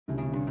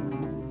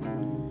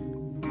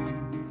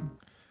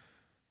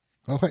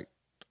Oh, wait.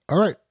 All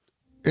right.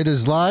 It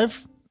is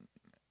live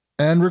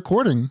and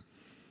recording.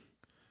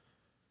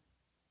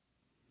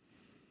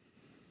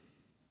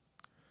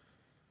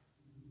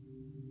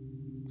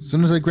 As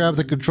soon as I grab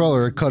the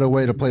controller, it cut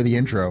away to play the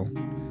intro.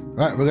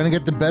 All right, we're gonna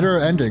get the better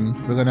ending.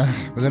 We're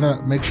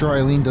gonna make sure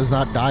Eileen does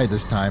not die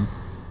this time.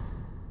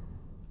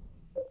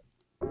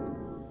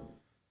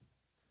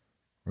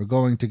 We're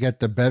going to get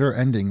the better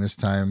ending this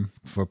time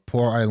for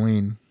poor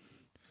Eileen.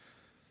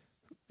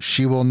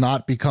 She will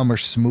not become a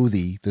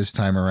smoothie this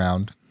time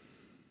around.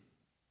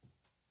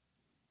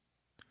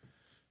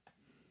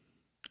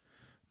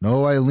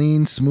 No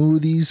Eileen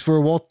smoothies for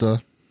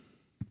Walter.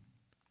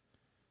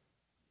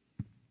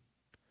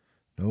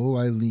 No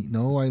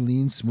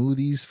Eileen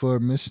smoothies for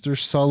Mr.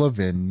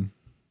 Sullivan.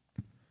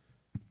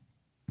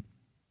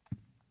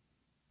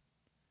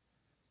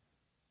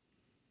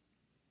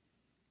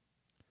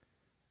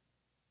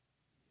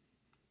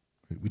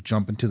 We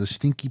jump into the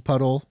stinky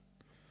puddle.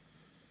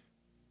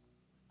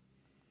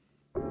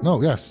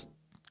 No, yes.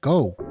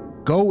 Go.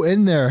 Go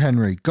in there,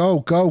 Henry. Go,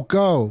 go,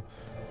 go.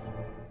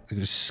 I can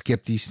just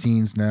skip these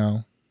scenes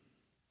now.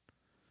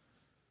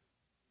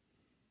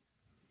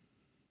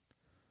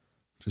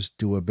 Just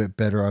do a bit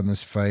better on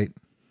this fight.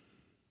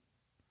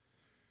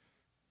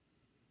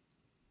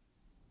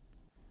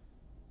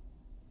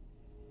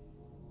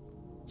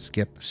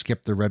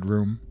 Skip the red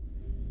room.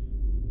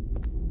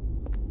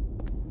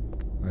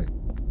 Right.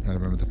 Gotta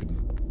remember the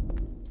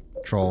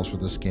controls for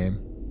this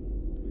game.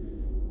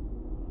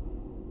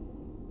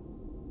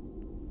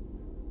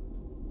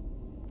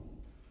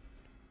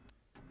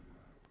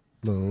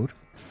 Load.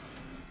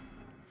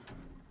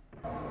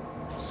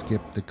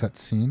 Skip the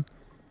cutscene.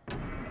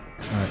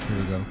 Alright, here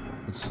we go.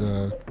 Let's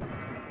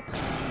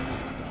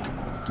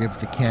give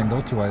the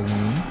candle to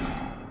Eileen.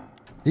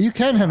 Yeah, you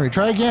can, Henry.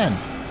 Try again.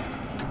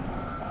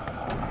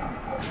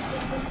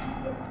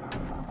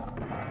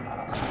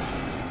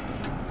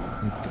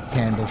 I think the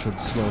candle should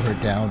slow her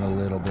down a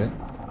little bit.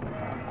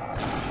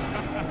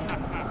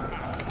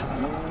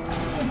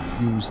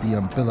 Use the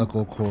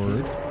umbilical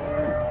cord.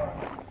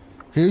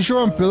 Here's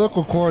your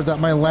umbilical cord that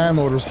my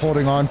landlord was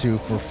holding on to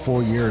for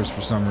 4 years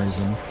for some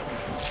reason.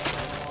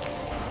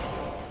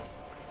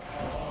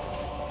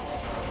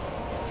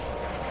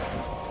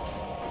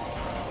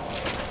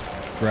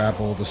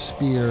 Grab all the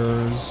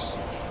spears.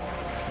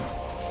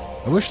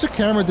 I wish the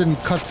camera didn't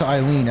cut to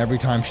Eileen every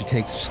time she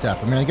takes a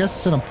step. I mean, I guess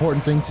it's an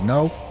important thing to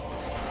know,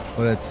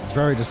 but it's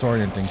very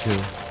disorienting too.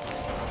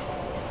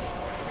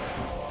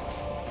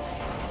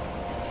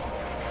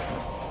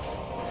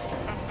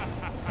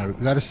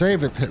 We gotta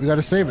save it. We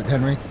gotta save it,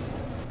 Henry.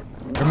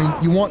 I mean,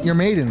 you want your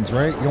maidens,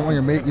 right? You don't want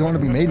you don't want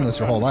to be maidenless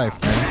your whole life,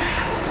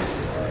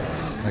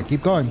 man. All right,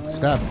 keep going.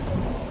 Stab.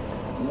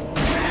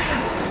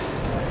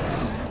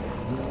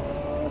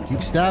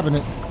 Keep stabbing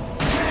it.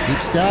 Keep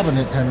stabbing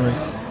it, Henry.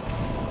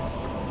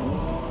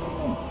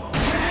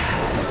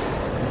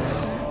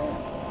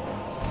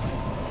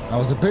 I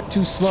was a bit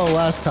too slow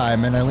last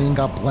time, and Eileen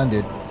got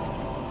blended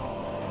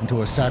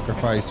into a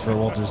sacrifice for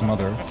Walter's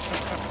mother.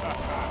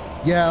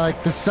 Yeah,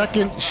 like the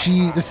second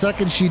she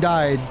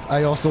died,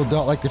 I also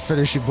dealt like the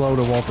finishing blow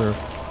to Walter.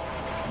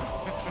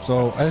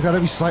 So I gotta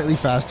be slightly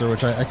faster,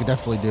 which I could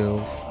definitely do.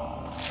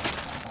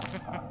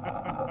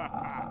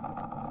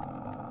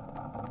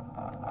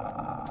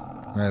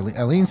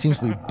 Eileen seems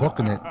to be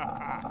booking it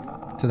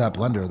to that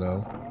blender,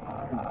 though.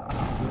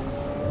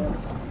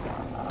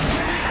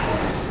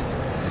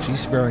 She's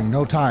sparing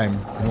no time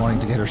in wanting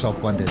to get herself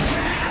blended.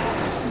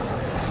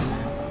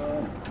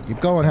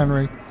 Keep going,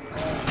 Henry.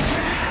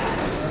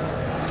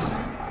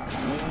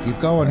 Keep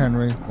going,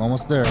 Henry. We're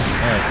almost there.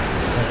 Alright.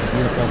 Have to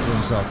beat up Walter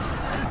himself.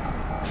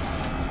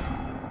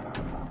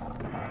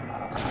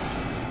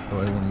 Oh,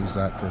 I don't want to use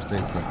that first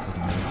aid kit.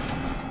 Doesn't matter.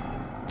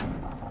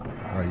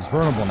 Alright, he's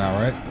vulnerable now,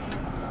 right?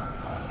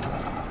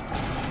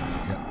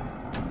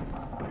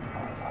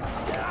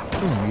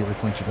 Don't immediately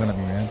point your gun at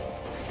me, man.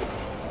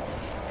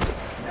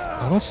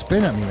 Oh, don't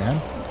spin at me, man.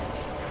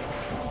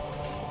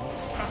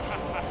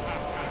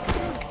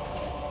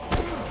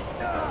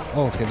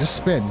 Oh, okay, just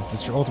spin.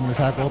 It's your ultimate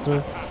attack,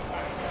 Walter.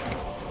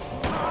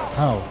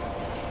 How?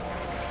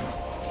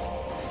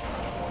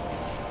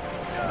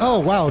 Oh,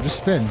 wow, just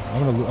spin.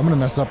 I'm gonna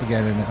mess up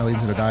again, and Eileen's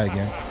gonna die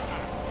again.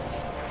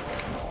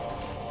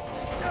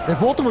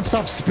 If Walter would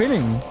stop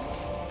spinning.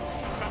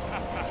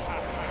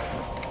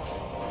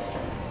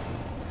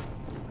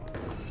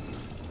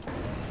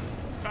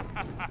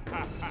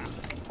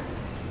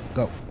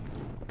 Go.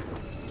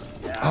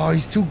 Oh,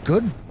 he's too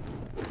good.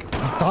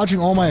 He's dodging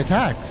all my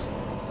attacks.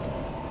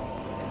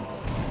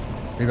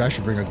 Maybe I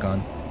should bring a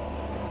gun.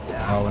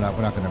 Oh, we're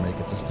not gonna make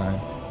it this time.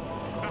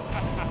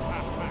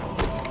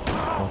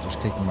 Walter's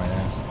kicking my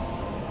ass.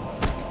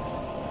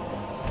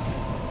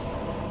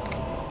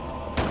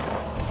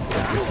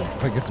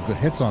 If I get some good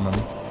hits on him.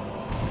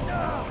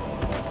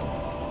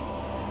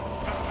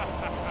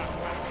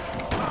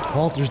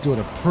 Walter's doing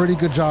a pretty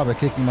good job at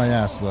kicking my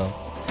ass, though.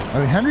 I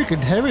mean, Henry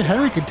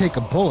could take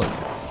a bullet.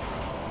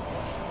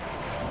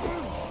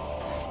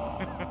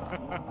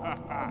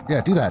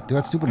 Yeah, do that. Do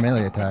that stupid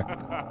melee attack.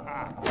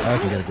 I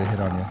can get a good hit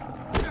on you.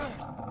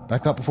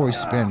 Back up before he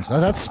spins. Oh,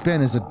 that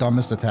spin is the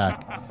dumbest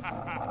attack.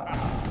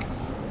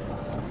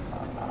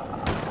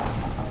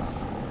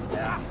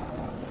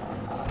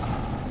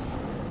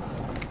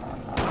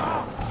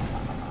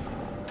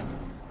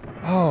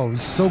 Oh,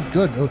 he's so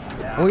good.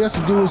 All he has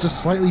to do is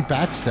just slightly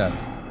backstep.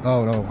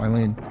 Oh, no,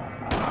 Eileen.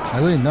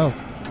 Eileen, no.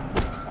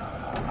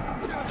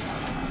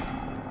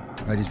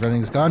 Alright, he's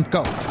readying his gun.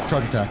 Go!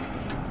 Charge attack.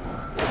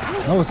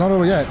 No, it's not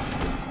over yet.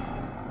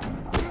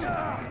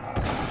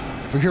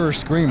 If we hear her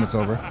scream, it's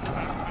over.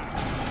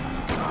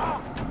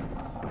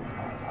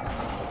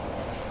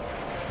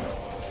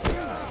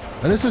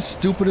 That is the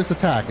stupidest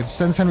attack. It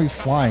sends Henry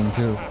flying,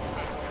 too.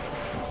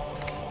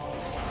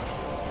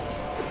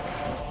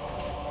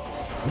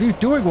 What are you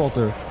doing,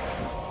 Walter?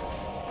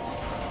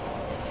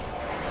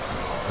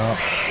 Oh.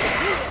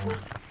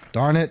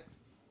 Darn it.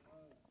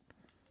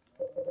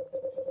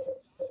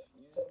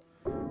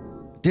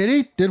 Did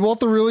he? Did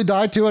Walter really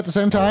die too at the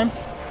same time?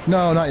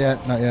 No, not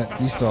yet. Not yet.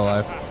 He's still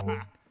alive.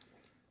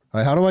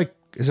 Alright, how do I...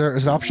 Is there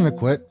an option to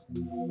quit?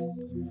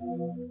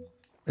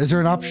 Is there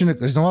an option to...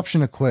 There's no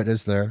option to quit,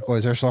 is there? Oh,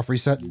 is there a soft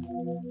reset?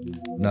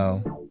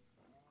 No.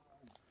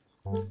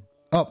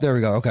 Oh, there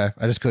we go. Okay.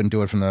 I just couldn't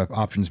do it from the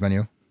options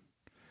menu.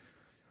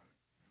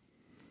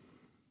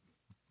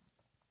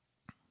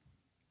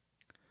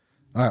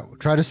 Alright, we'll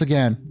try this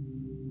again.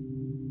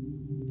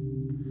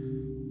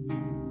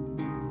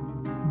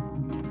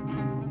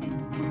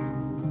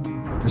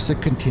 Just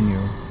hit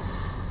continue.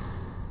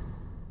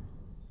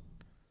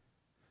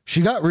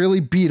 She got really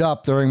beat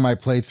up during my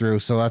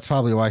playthrough, so that's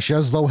probably why. She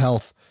has low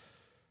health.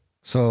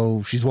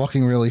 So she's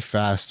walking really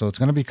fast, so it's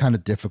going to be kind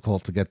of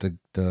difficult to get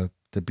to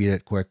beat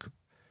it quick.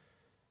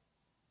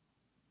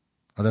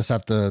 I'll just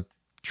have to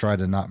try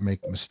to not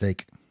make a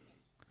mistake.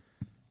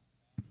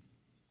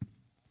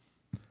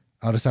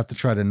 I'll just have to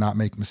try to not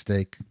make a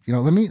mistake. You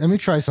know, let me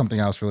try something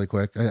else really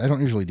quick. I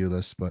don't usually do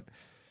this, but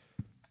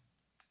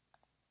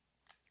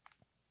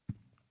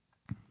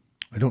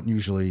I don't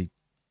usually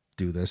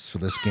do this for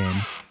this game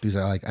because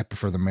I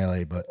prefer the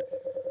melee, but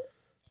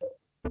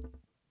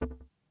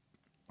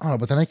oh,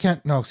 but then I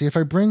can't. No, see if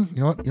I bring,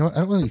 you know what, I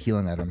don't really need a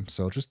healing item,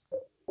 so just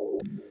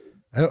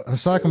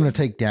it's not like I'm gonna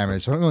take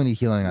damage, so I don't really need a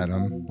healing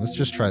item. Let's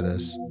just try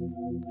this.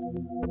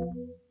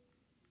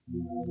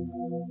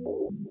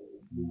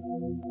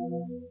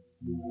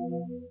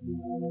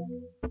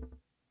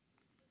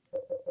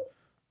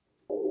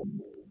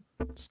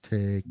 Let's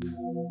take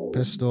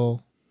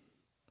pistol.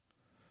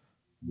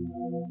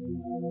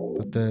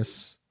 Put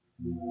this.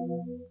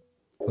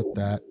 Put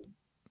that.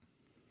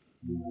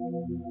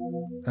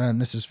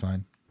 And this is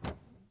fine.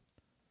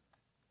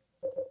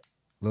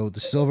 Load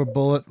the silver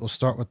bullet. We'll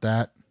start with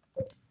that.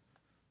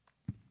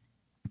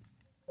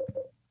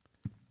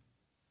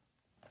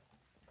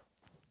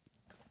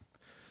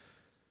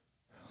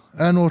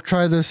 And we'll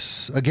try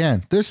this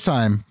again. This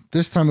time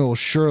it will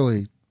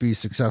surely be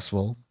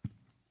successful.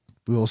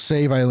 We will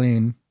save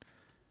Eileen,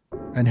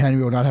 and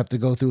Henry will not have to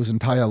go through his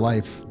entire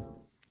life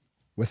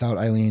without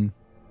Eileen.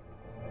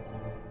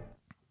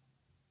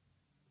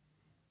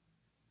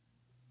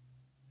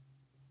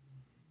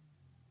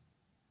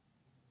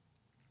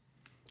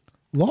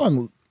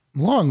 Long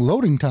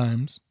loading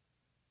times.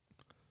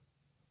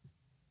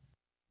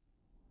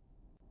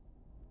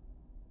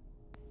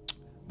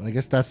 But I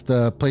guess that's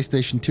the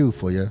PlayStation 2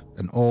 for you.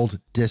 An old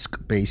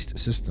disc-based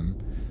system.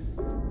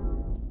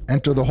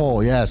 Enter the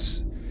hole,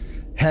 yes.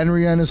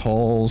 Henry and his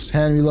holes.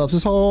 Henry loves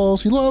his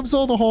holes. He loves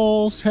all the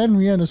holes.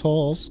 Henry and his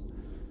holes.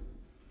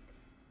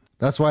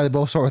 That's why they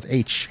both start with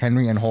H.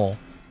 Henry and hole.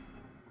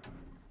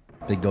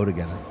 They go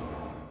together.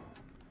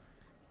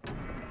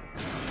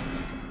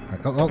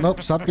 Right, oh,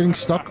 nope. Stop getting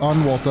stuck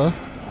on Walter.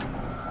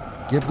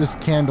 Give this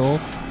candle.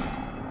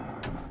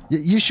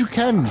 Yes, you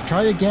can.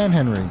 Try again,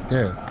 Henry.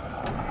 There.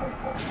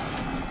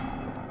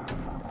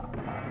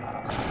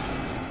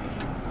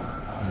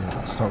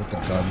 Yeah, start with the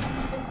gun.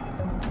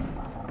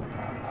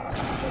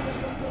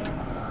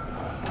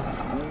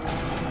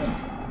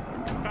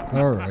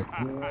 Alright.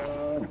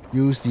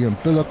 Use the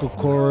umbilical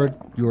cord.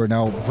 You are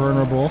now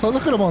vulnerable. Oh,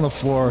 look at him on the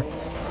floor.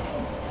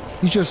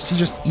 He's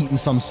just eating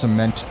some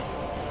cement.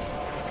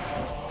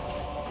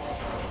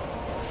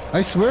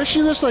 I swear she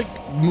just like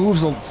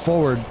moves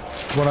forward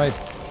when I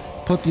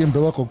put the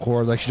umbilical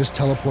cord. Like she just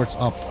teleports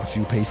up a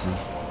few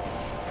paces.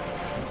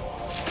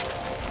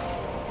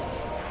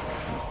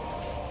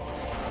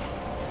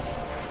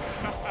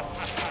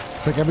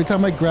 It's like every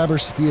time I grab her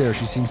spear,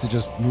 she seems to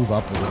just move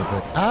up a little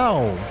bit.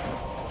 Ow!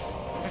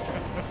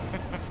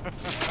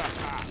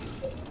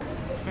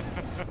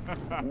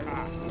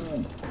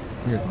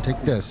 Here,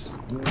 take this.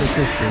 Take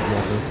this, big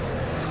Walter.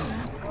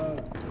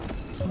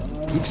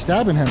 Keep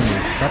stabbing, Henry.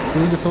 Stop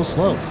doing it so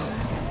slow.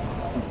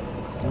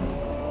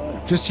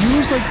 Just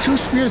use like 2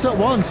 spears at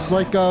once,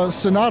 like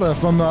Sonata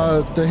from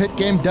the hit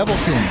game Devil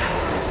Kings.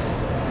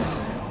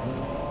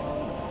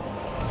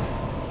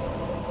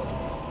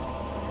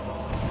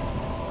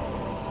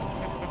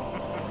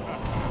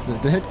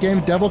 The hit game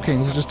Devil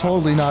Kings is just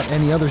totally not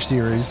any other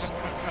series.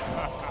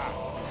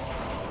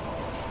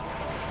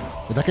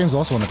 But that game's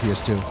also on the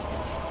PS2.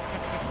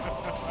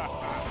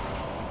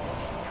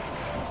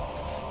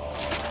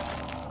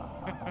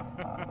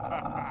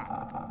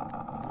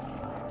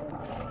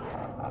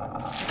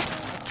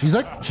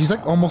 She's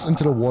like almost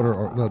into the water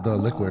or the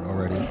liquid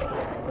already. You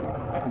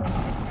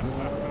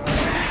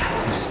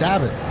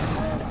stab it.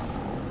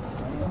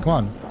 Come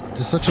on.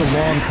 There's such a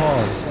long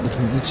pause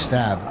between each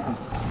stab.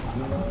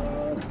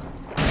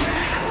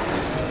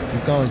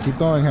 Keep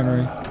going,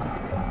 Henry.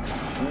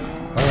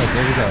 Alright,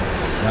 there we go.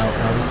 Now we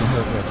can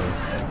hurt Walter.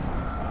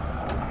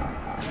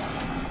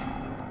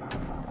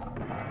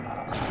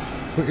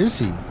 Where is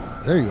he?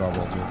 There you are,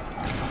 Walter.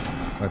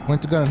 Alright,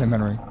 point the gun at him,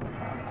 Henry.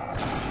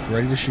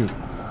 Ready to shoot.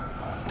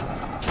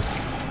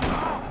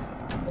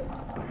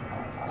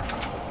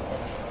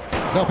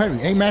 No,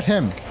 Henry, aim at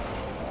him.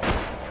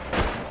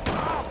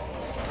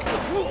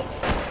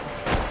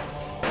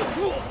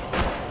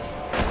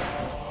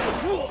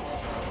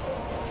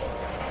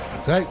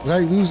 Did I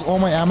lose all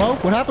my ammo?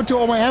 What happened to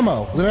all my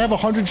ammo? Did I have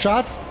 100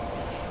 shots?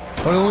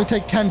 Or did I only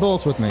take 10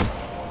 bullets with me?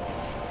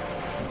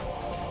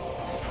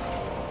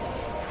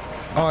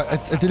 Oh,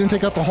 it didn't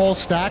take out the whole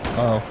stack?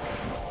 Oh.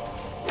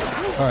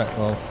 Alright,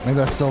 well, maybe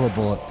that silver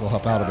bullet will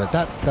help out a bit.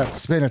 That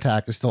spin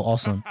attack is still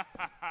awesome.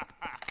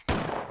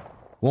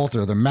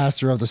 Walter, the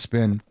master of the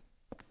spin.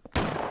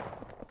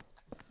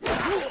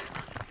 At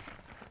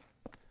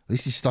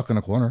least he's stuck in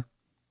a corner.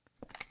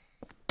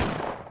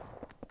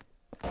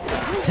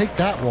 Take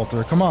that,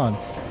 Walter. Come on.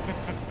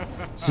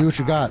 See what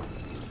you got.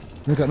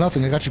 You got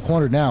nothing. I got you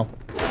cornered now.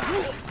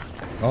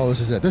 Oh, this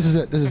is it. This is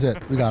it. This is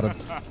it. We got him.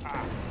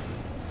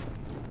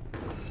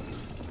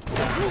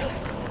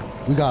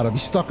 We got him.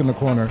 He's stuck in the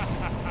corner.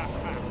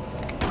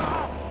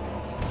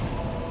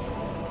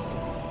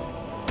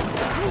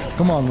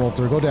 Come on,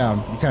 Walter. Go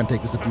down. You can't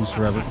take this abuse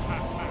forever.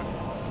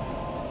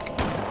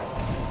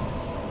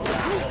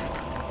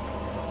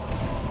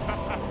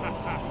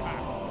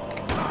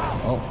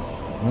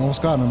 I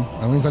almost got him.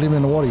 Eileen's not even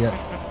in the water yet.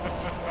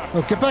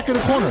 No, get back in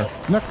the corner.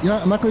 I'm not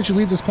going to let you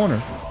leave this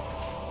corner.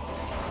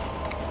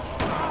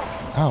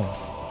 Ow.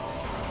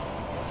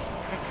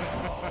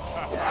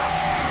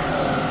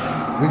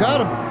 We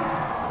got him.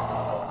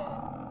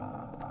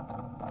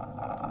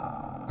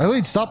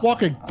 Eileen, stop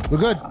walking. We're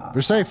good.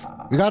 We're safe.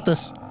 We got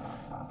this.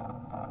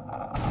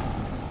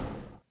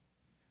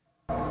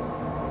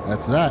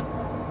 That's that.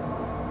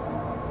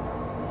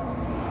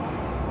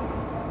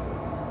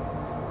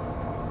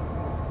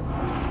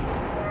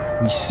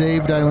 We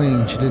saved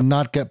Eileen. She did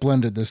not get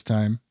blended this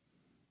time.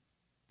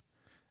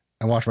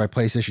 And watch, my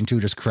PlayStation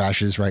 2 just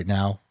crashes right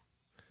now.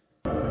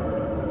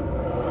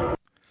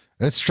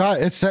 It's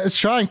trying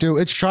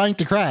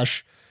to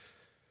crash.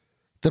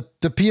 The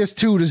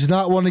PS2 does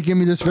not want to give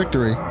me this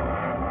victory.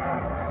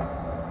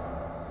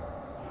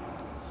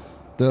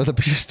 The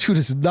PS2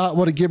 does not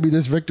want to give me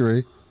this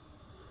victory.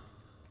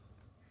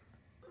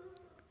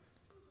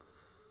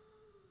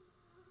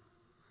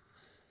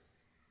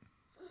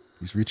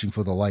 He's reaching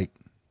for the light.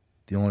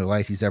 The only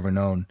light he's ever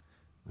known.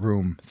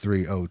 Room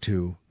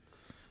 302.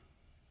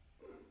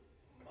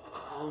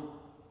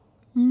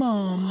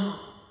 Mom.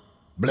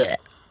 Blech.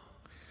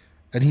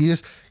 And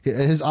his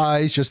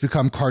eyes just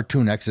become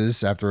cartoon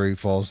X's after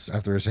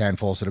his hand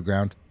falls to the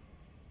ground.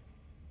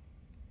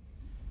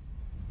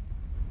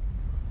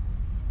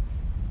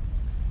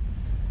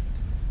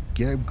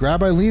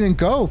 Grab Eileen and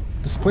go.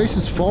 This place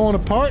is falling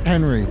apart,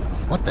 Henry.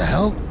 What the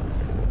hell?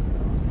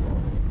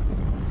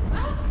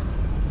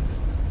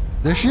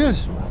 There she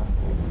is.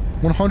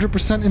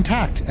 100%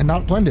 intact and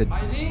not blended.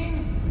 Eileen?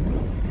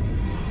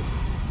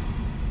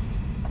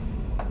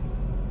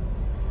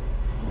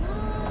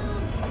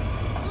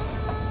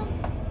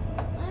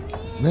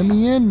 Let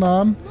me in,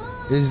 Mom.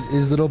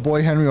 Is little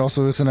boy Henry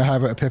also going to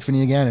have an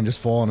epiphany again and just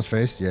fall on his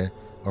face? Yeah.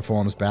 Or fall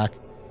on his back?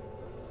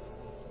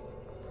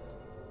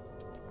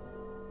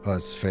 Oh,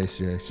 it's his face,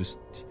 yeah. Just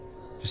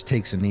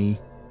takes a knee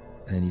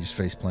and then he just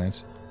face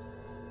plants.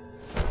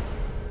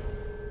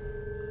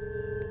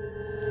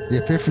 The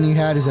epiphany he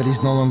had is that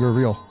he's no longer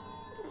real.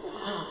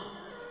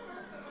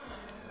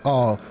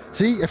 Oh,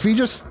 see, if he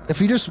just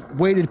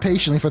waited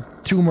patiently for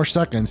 2 more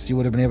seconds, he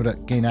would have been able to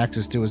gain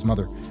access to his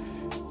mother.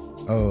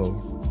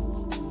 Oh.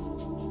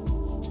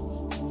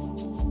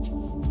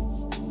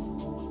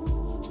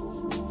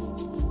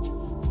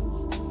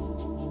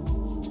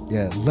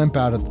 Yeah, limp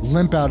out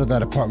of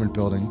that apartment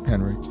building,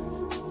 Henry.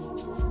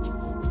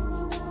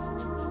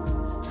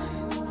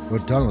 We're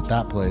done with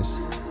that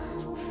place.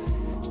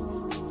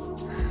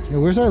 Yeah,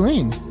 where's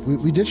Eileen?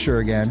 We ditched her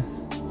again.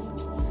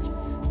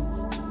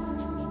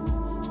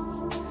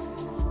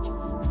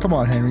 Come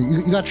on, Henry.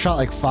 You got shot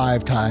like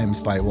 5 times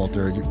by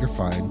Walter. You're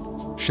fine.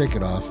 Shake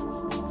it off.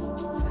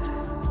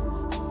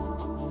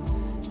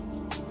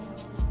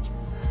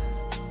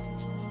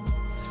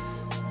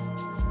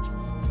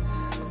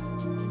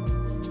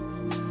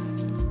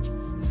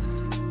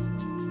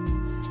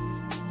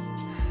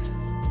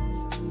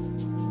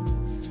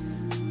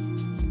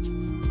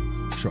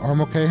 Is your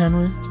arm okay,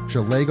 Henry? Is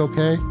your leg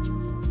okay?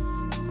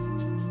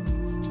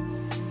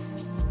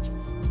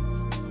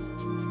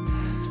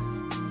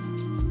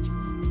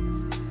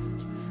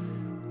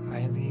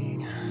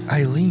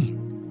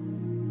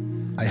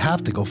 Eileen. I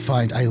have to go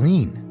find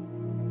Eileen.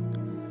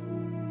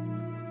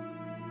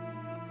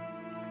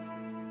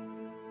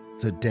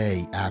 The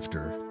day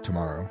after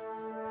tomorrow.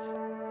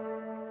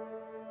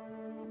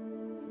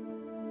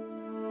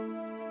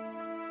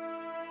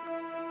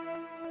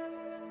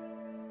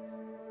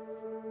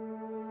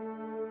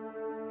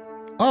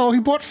 Oh, he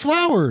bought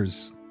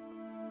flowers.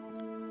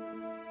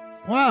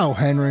 Wow,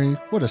 Henry,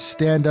 what a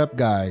stand-up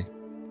guy.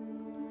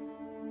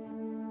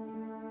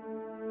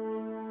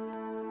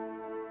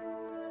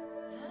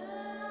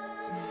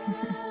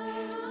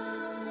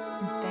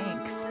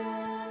 Thanks.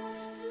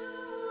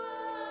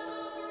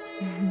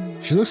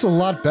 She looks a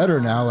lot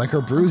better now. Like,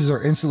 her bruises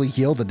are instantly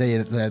healed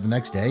the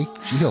next day.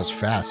 She heals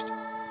fast.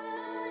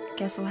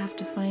 Guess I'll have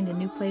to find a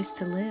new place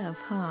to live,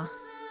 huh?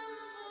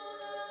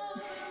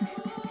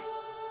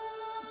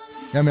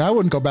 I mean, I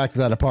wouldn't go back to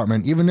that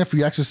apartment, even if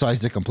we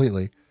exercised it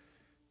completely.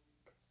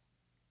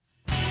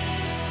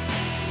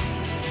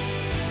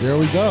 There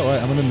we go. All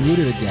right, I'm going to mute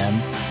it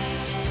again,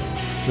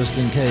 just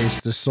in case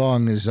this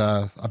song is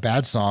a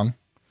bad song.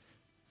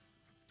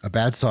 A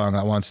bad song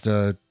that wants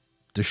to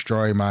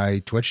destroy my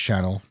Twitch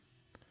channel.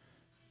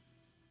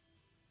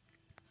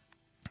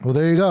 Well,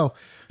 there you go.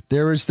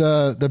 There is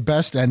the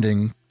best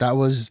ending. That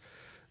was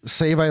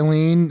save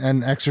Eileen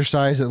and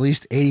exorcise at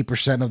least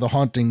 80% of the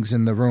hauntings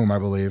in the room, I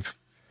believe.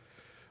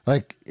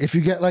 Like, if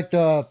you get like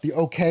the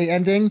okay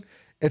ending,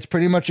 it's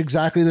pretty much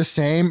exactly the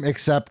same,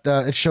 except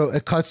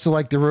it cuts to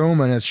like the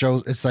room and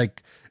it's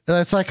like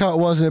how it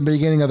was in the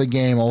beginning of the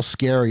game, all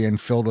scary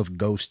and filled with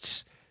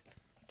ghosts.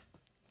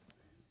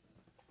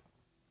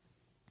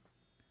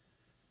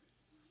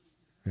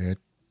 I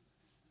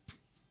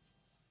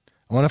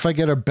wonder if I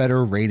get a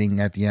better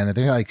rating at the end. I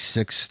think I got like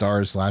 6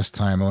 stars last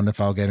time. I wonder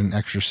if I'll get an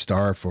extra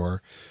star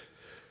for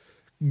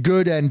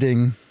good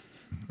ending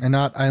and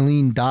not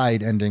Eileen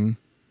died ending.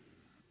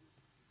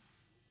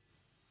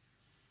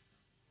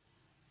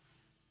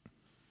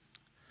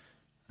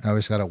 I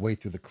always got to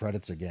wait through the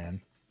credits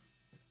again.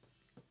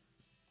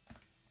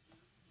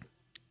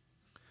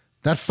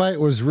 That fight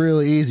was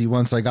really easy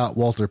once I got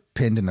Walter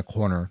pinned in the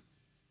corner.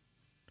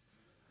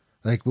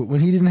 Like, when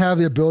he didn't have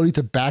the ability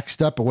to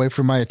backstep away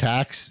from my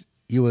attacks,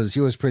 he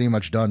was pretty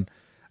much done.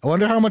 I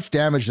wonder how much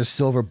damage the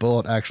silver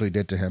bullet actually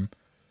did to him.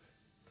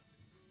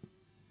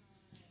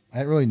 I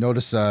didn't really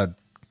notice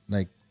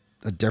like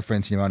a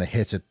difference in the amount of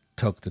hits it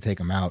took to take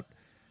him out.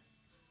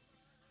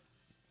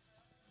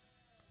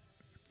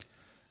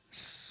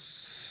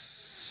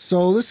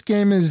 So this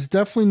game is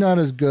definitely not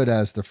as good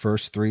as the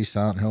first 3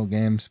 Silent Hill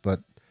games, but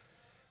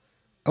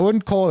I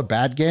wouldn't call it a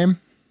bad game.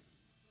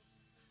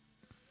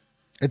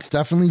 It's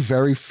definitely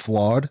very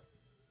flawed.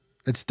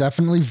 It's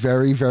definitely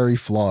very, very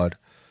flawed.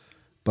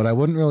 But I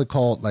wouldn't really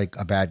call it like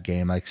a bad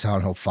game like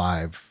Silent Hill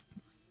 5.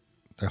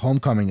 The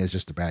Homecoming is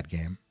just a bad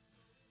game.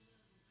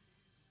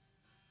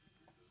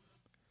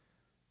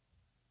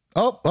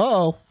 Oh,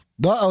 uh-oh.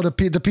 Uh-oh, the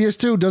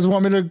PS2 doesn't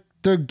want me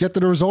to get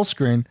to the results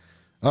screen.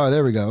 Oh,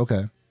 there we go.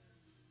 Okay.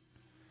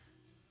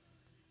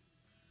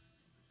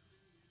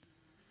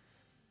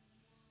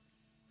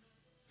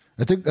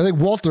 I think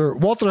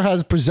Walter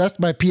has possessed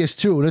my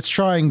PS2 and it's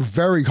trying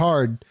very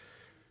hard.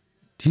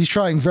 He's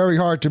trying very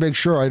hard to make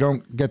sure I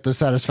don't get the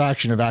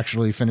satisfaction of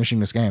actually finishing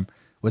this game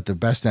with the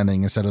best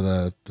ending instead of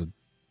the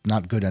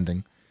not good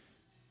ending.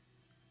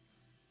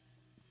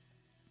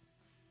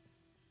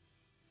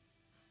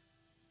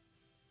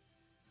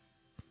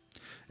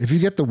 If you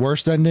get the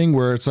worst ending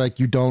where it's like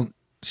you don't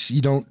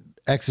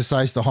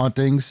exercise the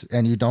hauntings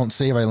and you don't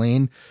save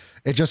Eileen,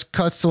 it just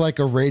cuts to like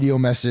a radio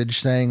message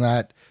saying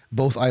that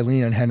both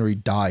Eileen and Henry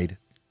died.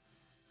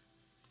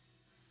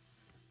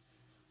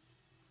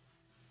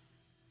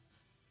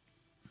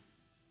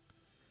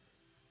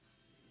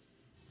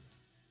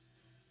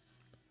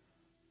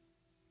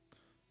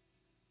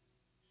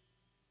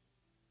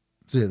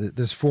 So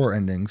there's 4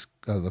 endings.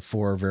 The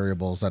 4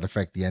 variables that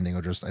affect the ending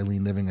are just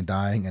Eileen living and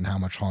dying and how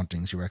much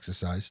hauntings you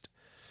exercised.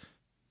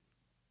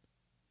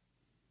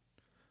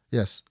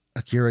 Yes,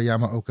 Akira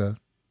Yamaoka,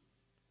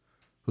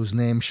 whose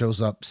name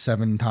shows up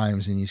 7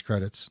 times in these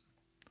credits.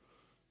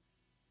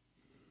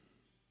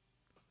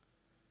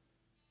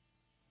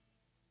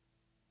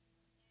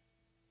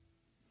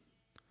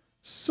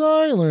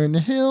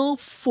 Silent Hill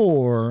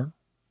 4.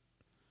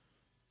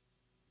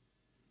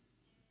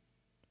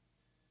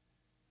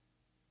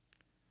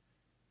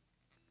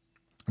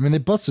 I mean, they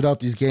busted out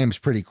these games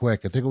pretty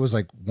quick. I think it was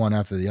like one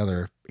after the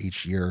other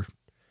each year.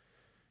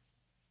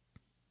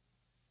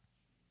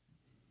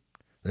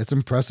 It's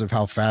impressive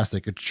how fast they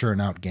could churn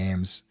out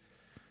games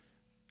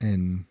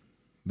in,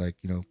 like,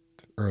 you know,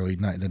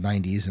 the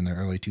 90s and the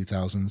early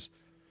 2000s,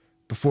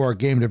 before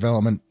game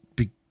development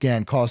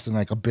began costing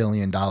like $1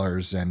 billion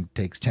and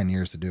takes 10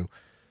 years to do.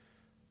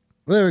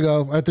 Well, there we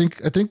go. I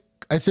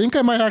think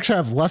I might actually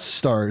have less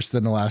stars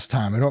than the last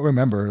time. I don't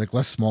remember, like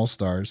less small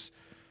stars.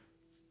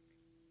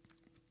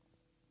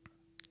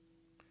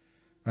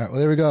 All right,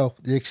 well, there we go.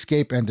 The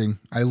escape ending.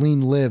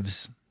 Eileen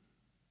lives.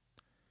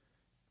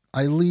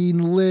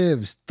 Eileen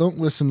lives. Don't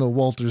listen to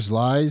Walter's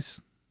lies.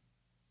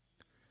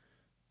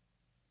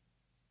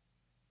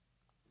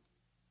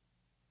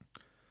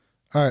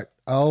 All right.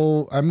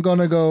 I'm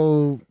gonna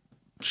go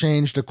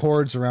change the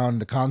chords around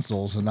the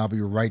consoles, and I'll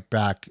be right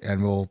back,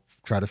 and we'll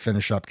try to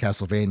finish up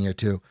Castlevania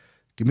too.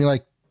 Give me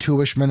like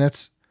 2-ish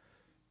minutes.